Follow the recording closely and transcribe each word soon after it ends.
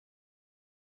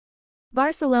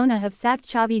Barcelona have sacked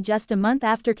Xavi just a month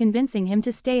after convincing him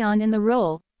to stay on in the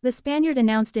role. The Spaniard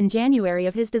announced in January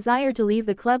of his desire to leave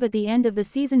the club at the end of the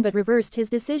season but reversed his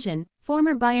decision.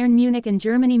 Former Bayern Munich and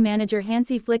Germany manager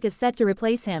Hansi Flick is set to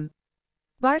replace him.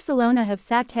 Barcelona have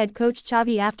sacked head coach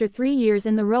Xavi after 3 years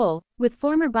in the role, with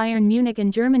former Bayern Munich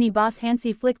and Germany boss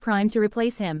Hansi Flick primed to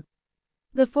replace him.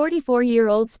 The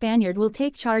 44-year-old Spaniard will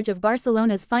take charge of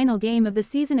Barcelona's final game of the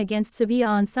season against Sevilla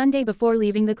on Sunday before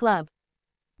leaving the club.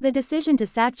 The decision to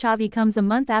sack Xavi comes a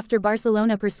month after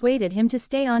Barcelona persuaded him to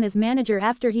stay on as manager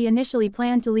after he initially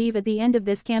planned to leave at the end of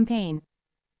this campaign.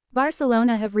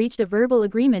 Barcelona have reached a verbal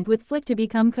agreement with Flick to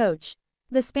become coach.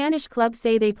 The Spanish club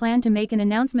say they plan to make an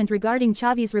announcement regarding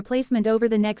Xavi's replacement over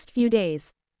the next few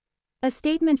days. A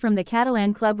statement from the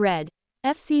Catalan club read,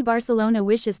 FC Barcelona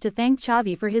wishes to thank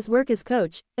Xavi for his work as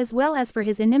coach, as well as for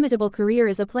his inimitable career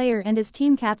as a player and as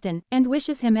team captain, and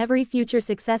wishes him every future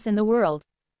success in the world.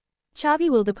 Xavi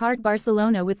will depart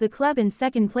Barcelona with the club in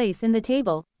second place in the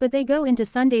table, but they go into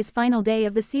Sunday's final day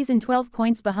of the season 12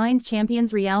 points behind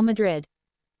champions Real Madrid.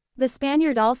 The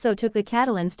Spaniard also took the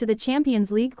Catalans to the Champions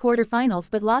League quarter-finals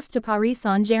but lost to Paris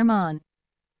Saint-Germain.